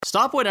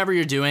Stop whatever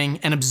you're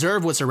doing and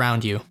observe what's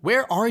around you.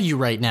 Where are you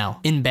right now?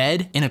 In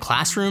bed? In a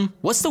classroom?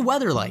 What's the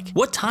weather like?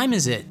 What time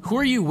is it? Who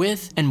are you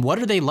with? And what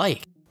are they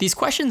like? These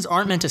questions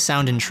aren't meant to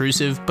sound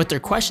intrusive, but they're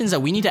questions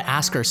that we need to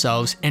ask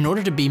ourselves in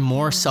order to be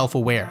more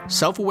self-aware.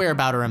 Self-aware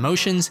about our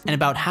emotions and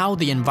about how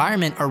the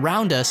environment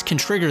around us can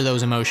trigger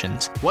those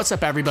emotions. What's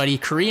up everybody,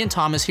 Korean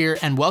Thomas here,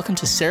 and welcome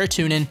to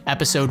Serotonin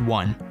Episode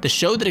 1, the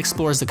show that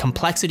explores the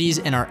complexities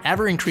in our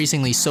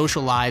ever-increasingly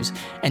social lives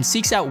and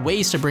seeks out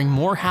ways to bring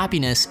more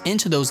happiness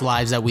into those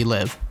lives that we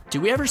live. Do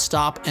we ever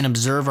stop and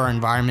observe our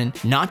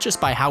environment, not just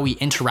by how we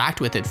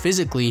interact with it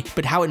physically,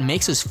 but how it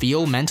makes us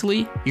feel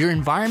mentally? Your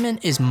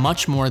environment is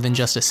much more than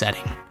just a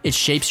setting. It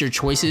shapes your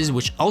choices,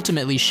 which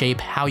ultimately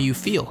shape how you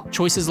feel.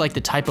 Choices like the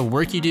type of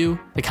work you do,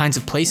 the kinds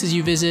of places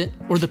you visit,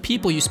 or the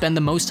people you spend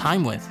the most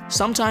time with.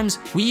 Sometimes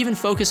we even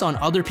focus on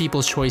other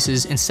people's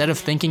choices instead of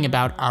thinking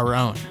about our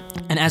own.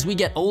 And as we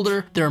get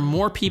older, there are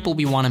more people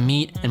we want to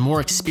meet and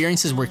more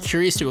experiences we're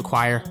curious to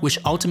acquire, which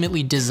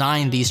ultimately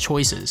design these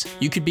choices.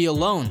 You could be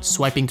alone,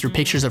 swiping through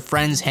pictures of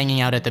friends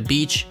hanging out at the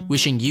beach,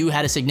 wishing you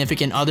had a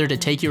significant other to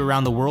take you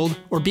around the world,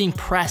 or being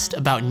pressed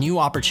about new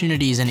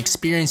opportunities and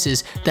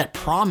experiences that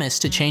promise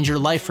to change your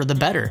life for the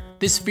better.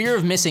 This fear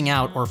of missing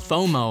out, or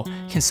FOMO,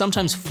 can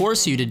sometimes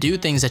force you to do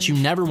things that you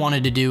never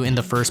wanted to do in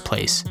the first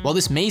place. While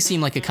this may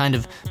seem like a kind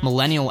of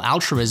millennial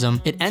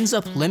altruism, it ends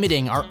up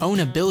limiting our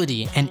own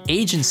ability and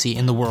agency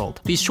in the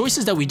world. These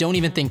choices that we don't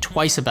even think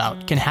twice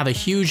about can have a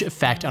huge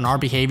effect on our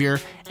behavior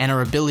and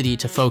our ability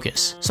to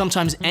focus.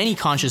 Sometimes any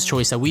conscious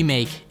choice that we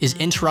make is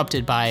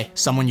interrupted by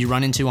someone you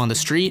run into on the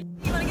street,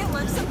 you wanna get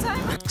lunch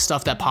sometime?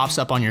 Stuff that pops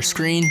up on your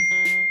screen,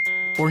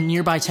 or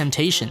nearby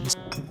temptations.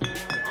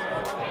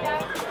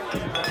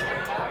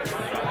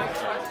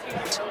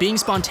 Being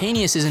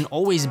spontaneous isn't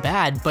always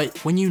bad, but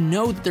when you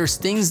know that there's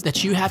things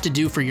that you have to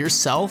do for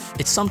yourself,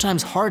 it's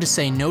sometimes hard to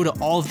say no to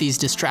all of these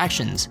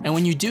distractions. And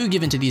when you do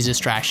give into these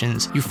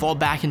distractions, you fall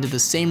back into the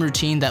same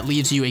routine that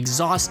leaves you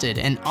exhausted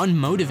and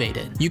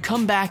unmotivated. You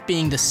come back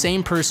being the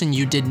same person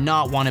you did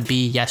not want to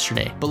be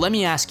yesterday. But let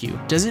me ask you,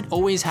 does it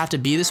always have to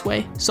be this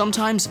way?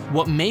 Sometimes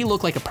what may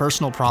look like a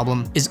personal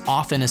problem is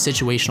often a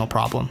situational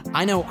problem.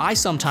 I know I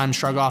sometimes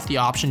shrug off the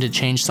option to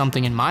change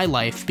something in my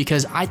life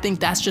because I think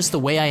that's just the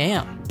way I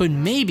am. But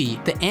maybe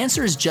the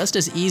answer is just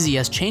as easy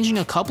as changing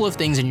a couple of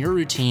things in your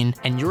routine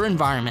and your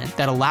environment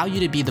that allow you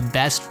to be the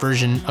best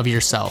version of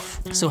yourself.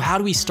 So how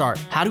do we start?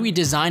 How do we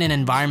design an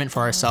environment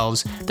for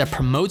ourselves that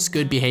promotes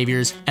good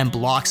behaviors and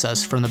blocks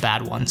us from the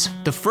bad ones?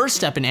 The first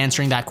step in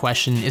answering that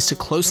question is to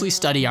closely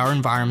study our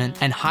environment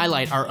and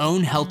highlight our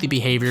own healthy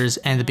behaviors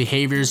and the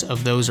behaviors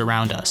of those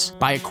around us.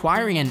 By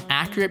acquiring an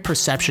accurate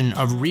perception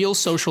of real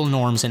social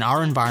norms in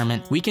our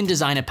environment, we can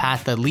design a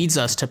path that leads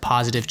us to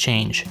positive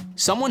change.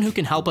 Someone who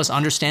can help us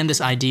understand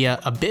this idea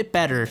a bit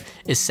better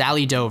is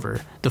Sally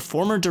Dover, the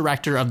former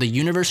director of the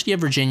University of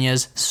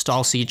Virginia's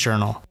Stall-Seat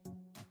Journal.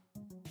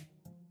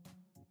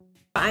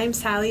 I'm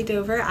Sally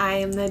Dover. I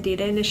am the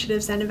Data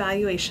Initiatives and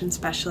Evaluation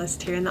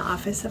Specialist here in the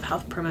Office of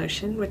Health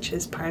Promotion, which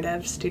is part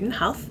of Student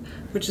Health,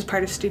 which is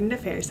part of Student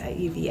Affairs at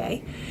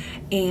UVA.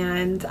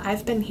 And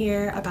I've been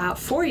here about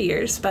 4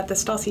 years, but the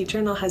Stall-Seat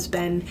Journal has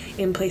been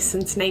in place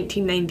since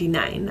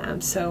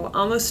 1999, so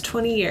almost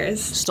 20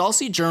 years.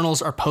 Stall-Seat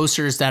Journals are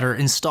posters that are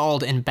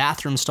installed in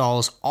bathroom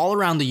stalls all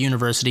around the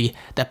university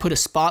that put a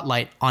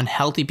spotlight on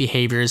healthy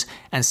behaviors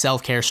and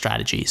self-care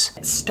strategies.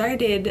 It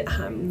started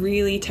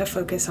really to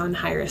focus on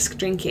high-risk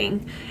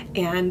drinking,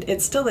 and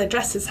it still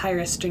addresses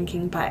high-risk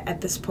drinking, but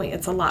at this point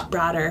it's a lot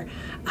broader.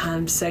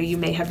 So you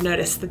may have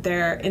noticed that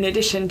there, in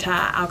addition to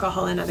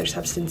alcohol and other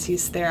substance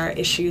use, there are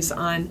issues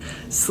on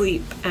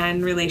sleep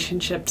and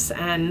relationships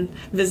and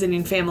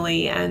visiting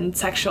family and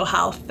sexual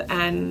health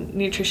and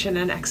nutrition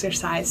and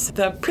exercise.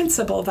 The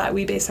principle that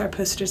we base our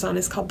posters on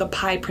is called the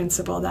PI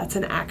principle. That's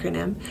an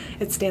acronym.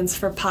 It stands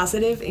for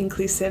positive,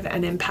 inclusive,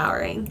 and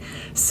empowering.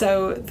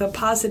 So the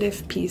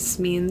positive piece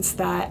means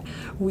that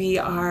we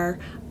are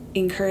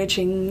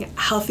encouraging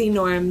healthy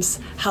norms,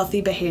 healthy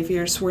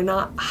behaviors. We're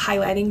not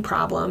highlighting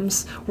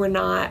problems. We're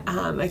not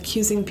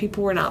accusing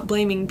people. We're not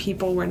blaming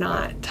people. We're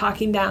not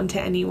talking down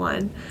to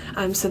anyone.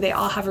 So they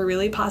all have a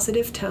really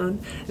positive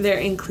tone. They're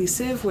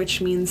inclusive, which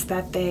means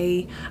that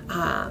they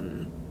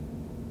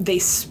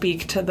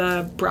speak to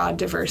the broad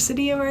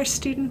diversity of our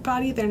student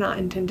body. They're not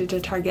intended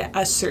to target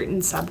a certain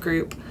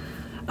subgroup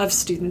of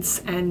students.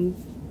 And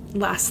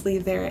lastly,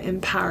 they're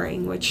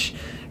empowering, which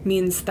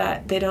means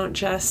that they don't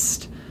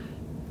just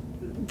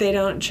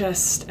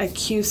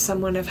accuse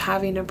someone of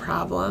having a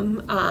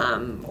problem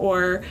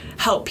or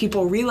help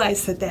people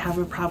realize that they have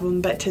a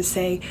problem, but to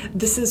say,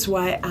 this is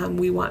what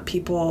we want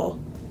people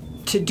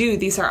to do.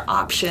 These are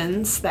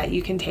options that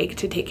you can take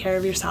to take care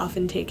of yourself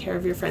and take care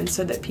of your friends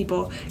so that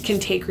people can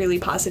take really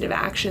positive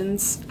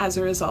actions as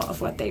a result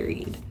of what they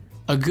read.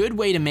 A good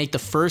way to make the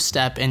first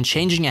step in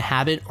changing a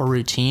habit or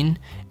routine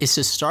is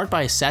to start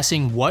by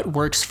assessing what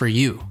works for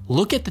you.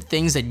 Look at the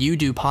things that you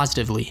do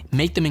positively,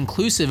 make them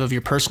inclusive of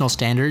your personal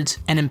standards,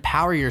 and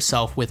empower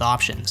yourself with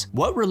options.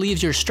 What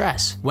relieves your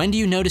stress? When do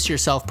you notice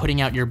yourself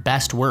putting out your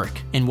best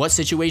work? In what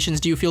situations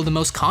do you feel the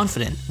most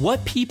confident?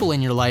 What people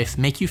in your life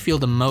make you feel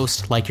the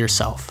most like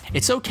yourself?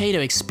 It's okay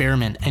to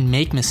experiment and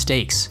make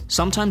mistakes.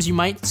 Sometimes you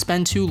might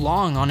spend too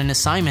long on an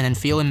assignment and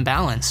feel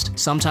imbalanced.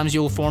 Sometimes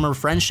you'll form a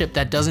friendship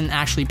that doesn't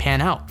actually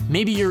pan out.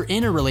 Maybe you're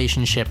in a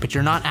relationship, but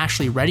you're not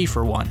actually ready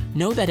for one.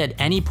 Know that at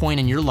any point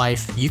in your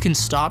life, you can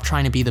stop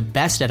trying to be the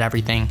best at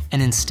everything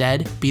and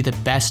instead be the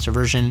best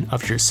version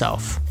of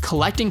yourself.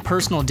 Collecting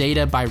personal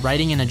data by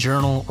writing in a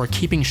journal or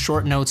keeping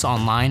short notes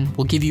online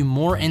will give you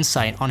more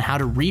insight on how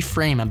to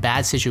reframe a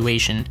bad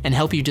situation and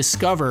help you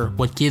discover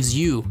what gives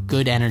you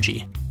good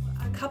energy.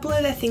 A couple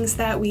of the things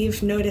that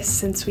we've noticed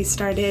since we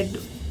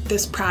started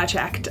this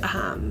project,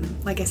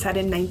 like I said,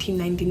 in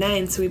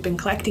 1999, so we've been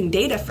collecting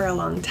data for a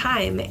long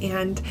time,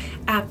 and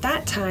at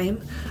that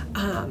time,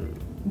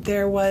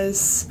 there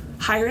was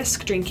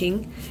high-risk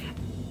drinking,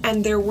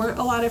 and there weren't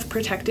a lot of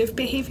protective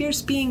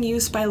behaviors being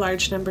used by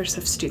large numbers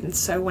of students.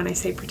 So when I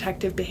say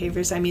protective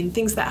behaviors, I mean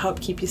things that help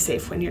keep you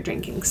safe when you're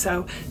drinking.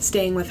 So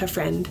staying with a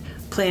friend,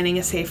 planning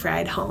a safe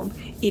ride home,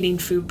 eating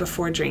food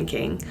before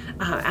drinking,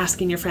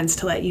 asking your friends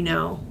to let you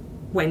know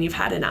when you've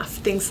had enough,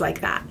 things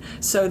like that.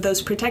 So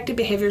those protective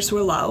behaviors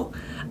were low,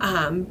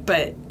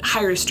 but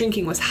high-risk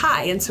drinking was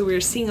high, and so we were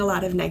seeing a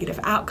lot of negative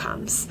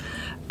outcomes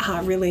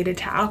related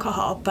to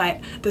alcohol. But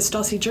the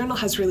Stolze Journal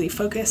has really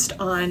focused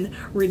on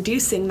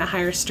reducing the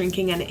high-risk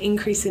drinking and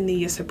increasing the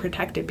use of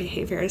protective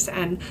behaviors,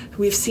 and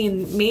we've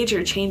seen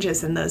major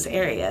changes in those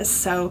areas.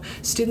 So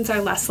students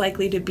are less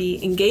likely to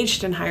be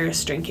engaged in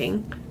high-risk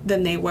drinking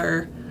than they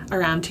were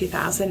around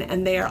 2000,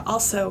 and they are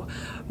also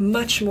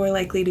much more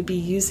likely to be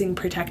using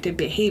protective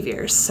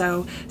behaviors.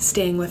 So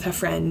staying with a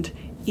friend,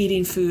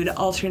 eating food,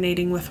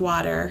 alternating with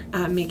water,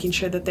 making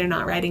sure that they're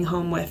not riding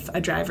home with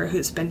a driver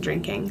who's been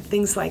drinking,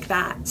 things like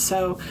that.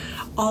 So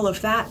all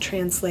of that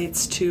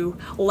translates to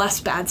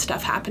less bad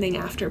stuff happening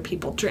after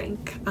people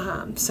drink.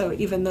 So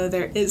even though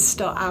there is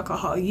still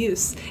alcohol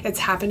use, it's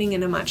happening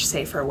in a much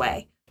safer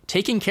way.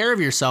 Taking care of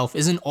yourself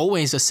isn't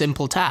always a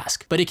simple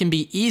task, but it can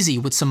be easy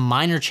with some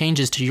minor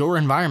changes to your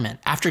environment.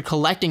 After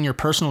collecting your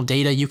personal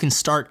data, you can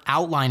start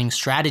outlining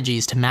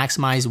strategies to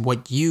maximize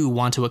what you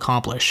want to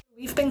accomplish.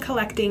 We've been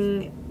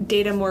collecting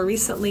data more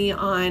recently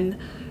on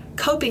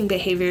coping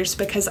behaviors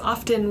because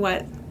often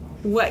what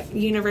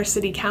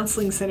university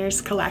counseling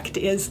centers collect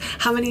is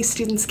how many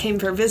students came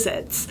for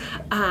visits,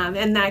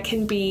 and that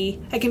can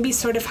be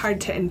sort of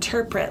hard to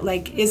interpret.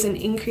 Like, is an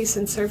increase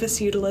in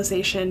service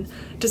utilization,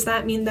 does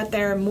that mean that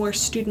there are more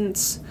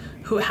students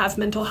who have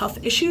mental health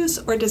issues,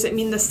 or does it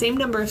mean the same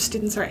number of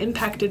students are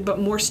impacted but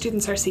more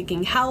students are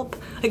seeking help?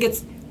 Like,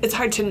 it's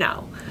hard to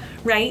know,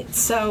 right?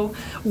 So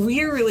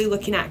we're really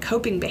looking at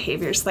coping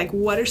behaviors, like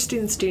what are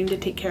students doing to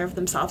take care of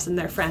themselves and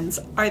their friends?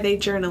 Are they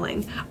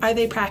journaling? Are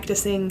they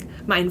practicing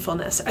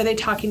mindfulness? Are they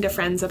talking to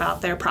friends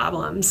about their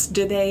problems?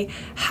 Do they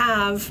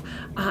have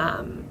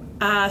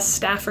a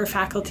staff or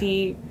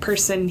faculty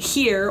person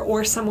here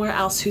or somewhere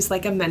else who's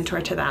like a mentor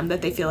to them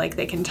that they feel like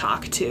they can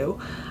talk to?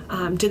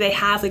 Do they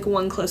have like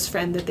one close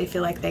friend that they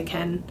feel like they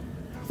can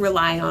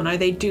rely on? Are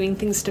they doing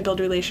things to build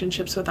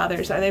relationships with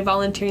others? Are they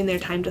volunteering their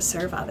time to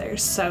serve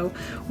others? So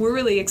we're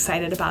really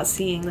excited about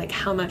seeing like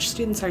how much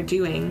students are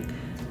doing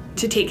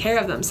to take care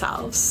of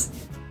themselves.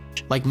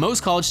 Like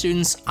most college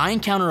students, I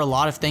encounter a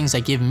lot of things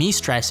that give me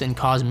stress and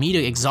cause me to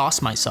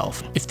exhaust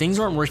myself. If things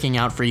aren't working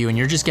out for you and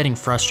you're just getting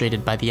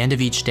frustrated by the end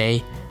of each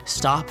day,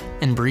 stop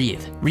and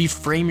breathe.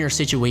 Reframe your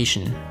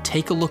situation.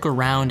 Take a look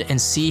around and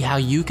see how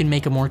you can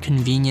make a more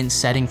convenient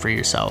setting for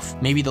yourself.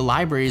 Maybe the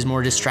library is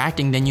more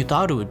distracting than you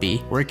thought it would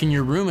be. Work in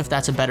your room if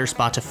that's a better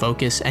spot to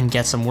focus and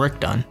get some work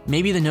done.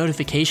 Maybe the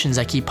notifications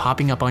that keep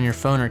popping up on your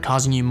phone are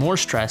causing you more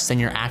stress than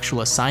your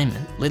actual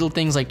assignment. Little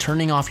things like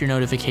turning off your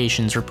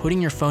notifications or putting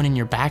your phone in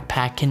your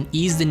backpack can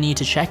ease the need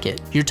to check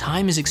it. Your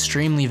time is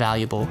extremely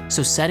valuable,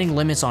 so setting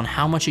limits on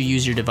how much you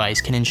use your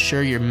device can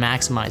ensure you're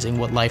maximizing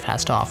what life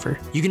has to offer.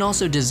 You can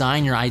also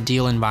design your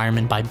ideal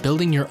environment by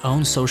building your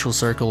own social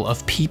circle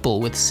of people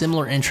with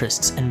similar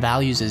interests and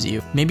values as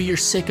you. Maybe you're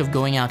sick of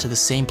going out to the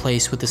same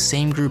place with the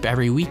same group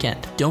every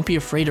weekend. Don't be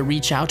afraid to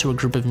reach out to a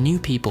group of new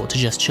people to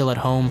just chill at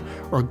home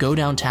or go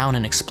downtown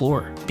and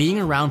explore. Being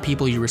around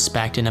people you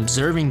respect and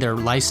observing their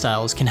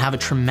lifestyles can have a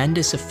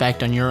tremendous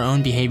effect on your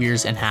own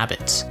behaviors and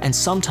habits, and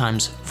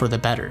sometimes for the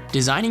better.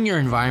 Designing your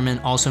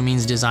environment also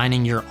means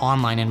designing your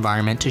online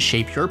environment to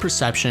shape your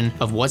perception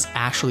of what's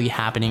actually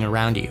happening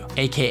around you,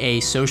 aka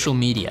social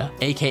media,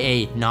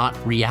 aka not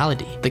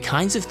reality. The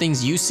kinds of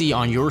things you see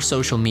on your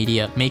social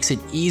media makes it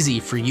easy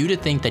for you to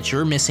think that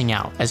you're missing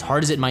out. As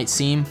hard as it might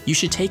seem, you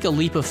should take a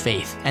leap of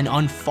faith and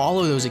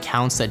unfollow those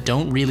accounts that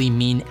don't really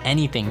mean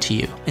anything to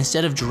you.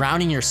 Instead of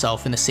drowning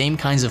yourself in the same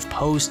kinds of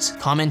posts,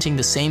 commenting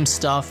the same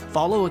stuff,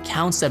 follow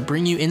accounts that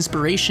bring you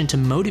inspiration to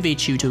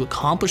motivate you to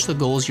accomplish the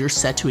goals you're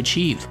set to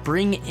achieve.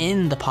 Bring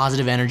in the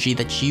positive energy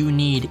that you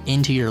need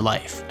into your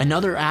life.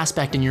 Another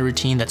aspect in your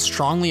routine that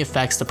strongly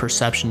affects the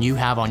perception you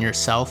have on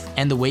yourself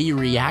and the way you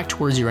react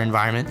towards your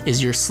environment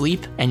is your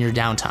sleep and your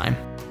downtime.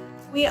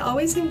 We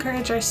always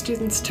encourage our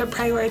students to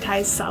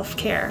prioritize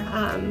self-care.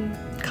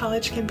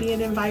 College can be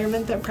an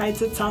environment that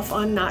prides itself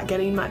on not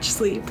getting much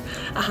sleep,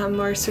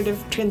 or sort of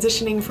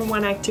transitioning from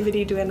one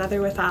activity to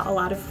another without a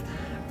lot of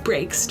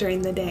breaks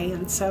during the day.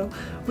 And so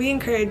we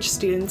encourage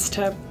students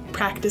to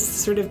practice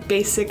sort of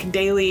basic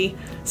daily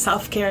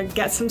self-care,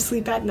 get some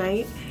sleep at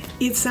night,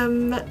 eat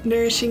some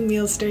nourishing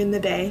meals during the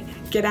day,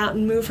 get out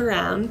and move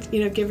around,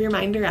 give your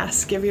mind a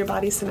rest, give your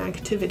body some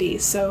activity.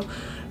 So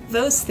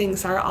those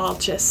things are all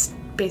just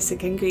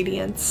basic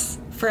ingredients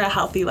for a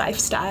healthy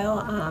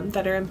lifestyle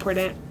that are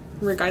important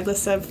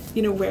regardless of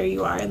where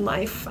you are in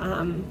life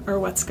or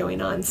what's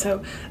going on.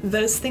 So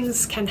those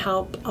things can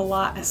help a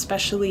lot,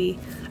 especially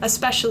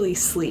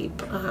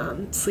sleep.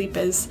 Sleep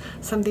is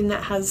something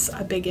that has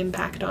a big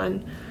impact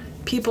on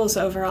people's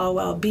overall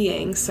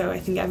well-being. So I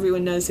think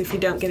everyone knows if you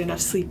don't get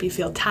enough sleep, you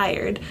feel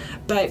tired,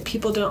 but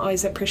people don't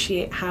always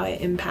appreciate how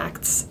it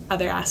impacts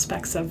other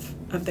aspects of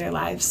their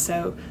lives.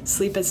 So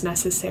sleep is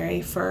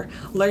necessary for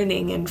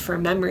learning and for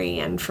memory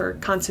and for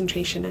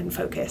concentration and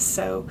focus.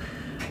 So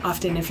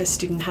often if a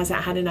student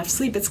hasn't had enough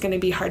sleep, it's going to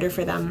be harder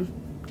for them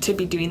to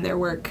be doing their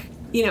work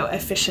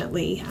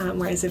efficiently,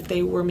 whereas if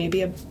they were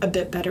maybe a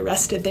bit better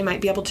rested, they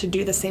might be able to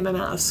do the same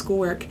amount of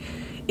schoolwork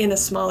in a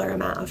smaller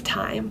amount of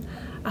time.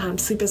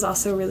 Sleep is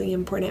also really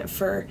important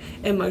for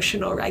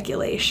emotional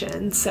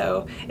regulation.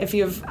 So if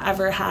you've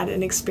ever had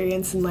an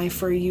experience in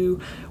life where you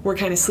were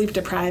kind of sleep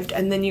deprived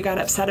and then you got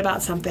upset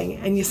about something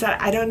and you said,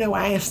 I don't know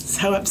why I'm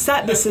so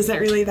upset, this isn't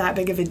really that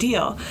big of a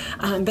deal.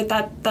 But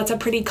that's a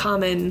pretty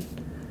common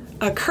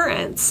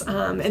occurrence.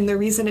 And the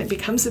reason it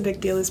becomes a big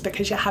deal is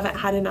because you haven't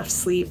had enough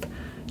sleep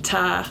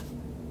to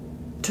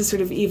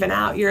sort of even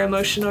out your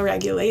emotional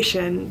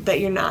regulation, that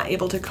you're not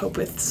able to cope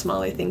with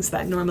smaller things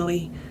that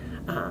normally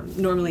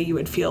you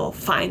would feel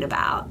fine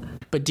about.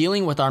 But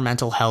dealing with our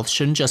mental health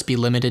shouldn't just be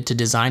limited to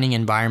designing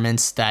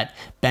environments that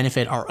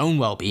benefit our own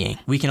well-being.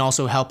 We can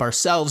also help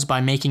ourselves by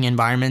making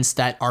environments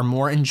that are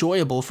more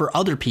enjoyable for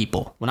other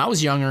people. When I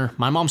was younger,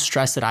 my mom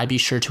stressed that I be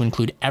sure to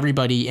include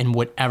everybody in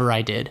whatever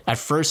I did. At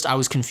first, I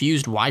was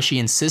confused why she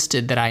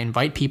insisted that I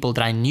invite people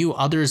that I knew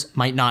others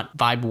might not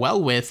vibe well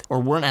with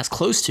or weren't as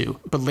close to.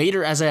 But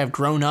later, as I have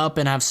grown up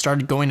and I've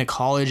started going to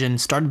college and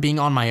started being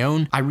on my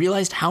own, I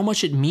realized how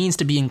much it means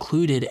to be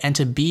included and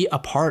to be a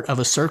part of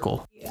a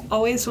circle.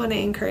 Always want to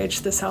encourage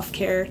the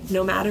self-care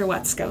no matter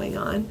what's going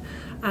on.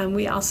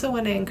 We also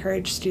want to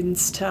encourage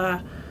students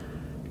to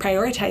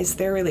prioritize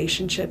their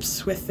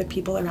relationships with the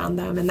people around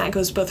them, and that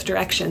goes both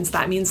directions.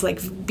 That means like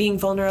being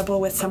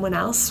vulnerable with someone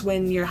else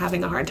when you're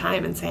having a hard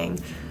time and saying,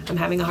 I'm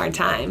having a hard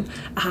time.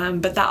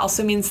 But that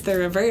also means the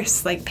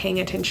reverse, like paying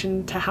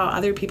attention to how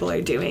other people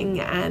are doing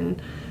and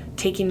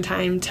taking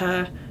time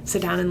to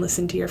sit down and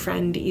listen to your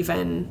friend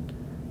even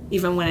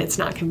when it's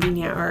not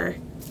convenient or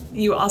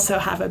you also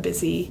have a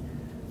busy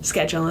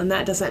schedule. And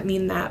that doesn't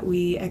mean that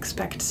we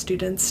expect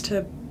students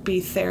to be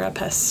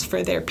therapists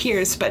for their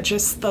peers, but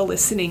just the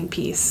listening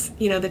piece,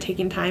 the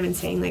taking time and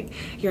saying like,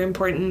 you're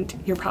important,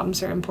 your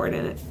problems are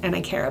important, and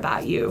I care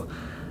about you,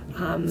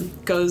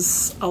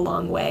 goes a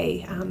long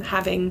way.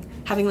 Having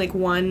like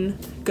one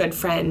good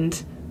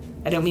friend,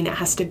 I don't mean it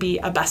has to be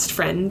a best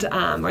friend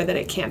or that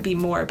it can't be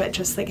more, but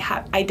just like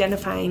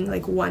identifying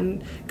like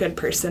one good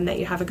person that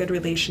you have a good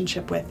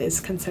relationship with is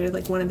considered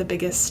like one of the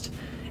biggest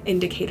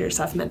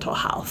indicators of mental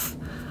health.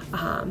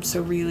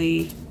 So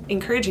really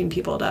encouraging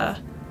people to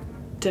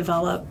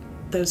develop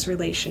those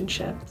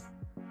relationships.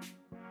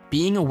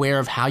 Being aware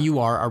of how you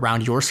are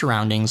around your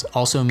surroundings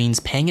also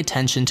means paying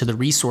attention to the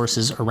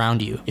resources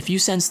around you. If you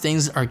sense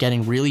things are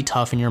getting really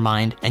tough in your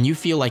mind and you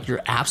feel like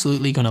you're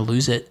absolutely going to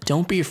lose it,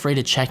 don't be afraid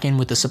to check in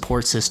with the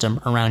support system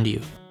around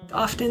you.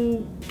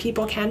 Often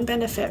people can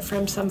benefit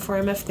from some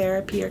form of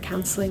therapy or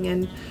counseling,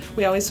 and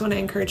we always want to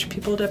encourage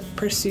people to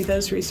pursue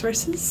those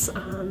resources.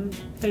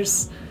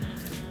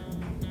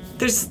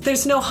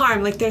 There's no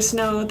harm, like there's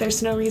no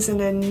reason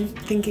in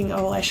thinking,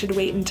 oh, I should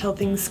wait until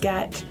things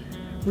get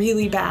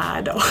really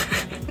bad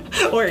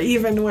or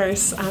even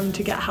worse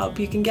to get help.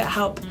 You can get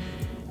help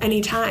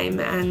anytime,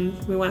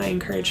 and we want to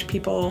encourage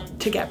people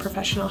to get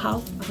professional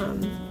help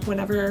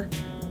whenever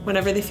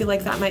they feel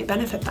like that might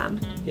benefit them.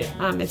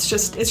 Yeah. It's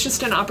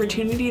just an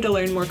opportunity to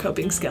learn more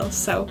coping skills.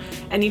 So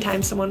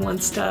anytime someone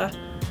wants to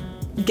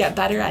get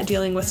better at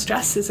dealing with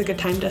stress is a good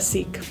time to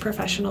seek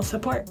professional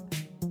support.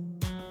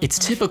 It's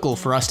typical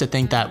for us to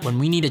think that when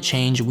we need a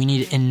change, we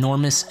need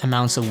enormous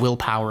amounts of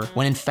willpower,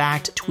 when in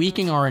fact,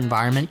 tweaking our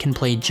environment can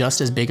play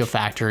just as big a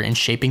factor in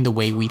shaping the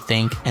way we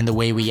think and the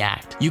way we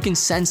act. You can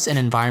sense an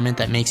environment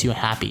that makes you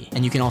happy,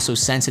 and you can also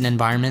sense an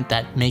environment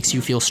that makes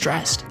you feel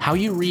stressed. How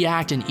you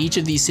react in each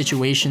of these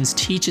situations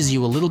teaches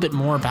you a little bit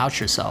more about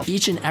yourself.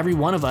 Each and every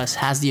one of us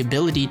has the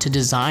ability to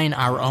design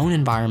our own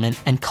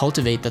environment and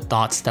cultivate the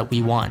thoughts that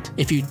we want.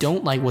 If you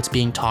don't like what's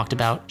being talked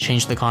about,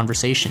 change the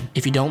conversation.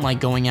 If you don't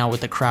like going out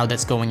with the crowd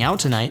that's going going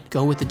out tonight,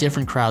 go with the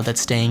different crowd that's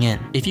staying in.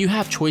 If you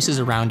have choices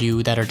around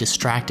you that are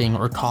distracting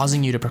or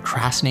causing you to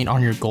procrastinate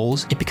on your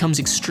goals, it becomes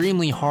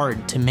extremely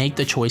hard to make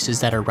the choices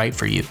that are right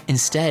for you.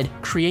 Instead,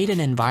 create an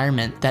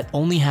environment that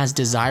only has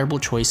desirable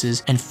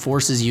choices and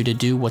forces you to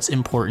do what's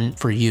important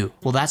for you.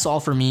 Well, that's all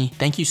for me.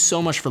 Thank you so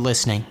much for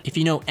listening. If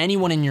you know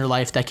anyone in your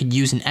life that could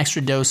use an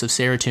extra dose of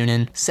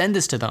serotonin, send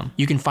this to them.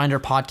 You can find our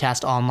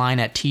podcast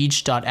online at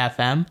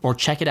teej.fm or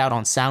check it out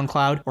on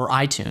SoundCloud or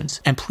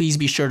iTunes. And please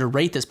be sure to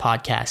rate this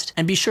podcast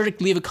and be sure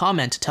to leave a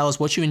comment to tell us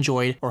what you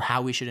enjoyed or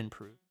how we should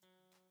improve.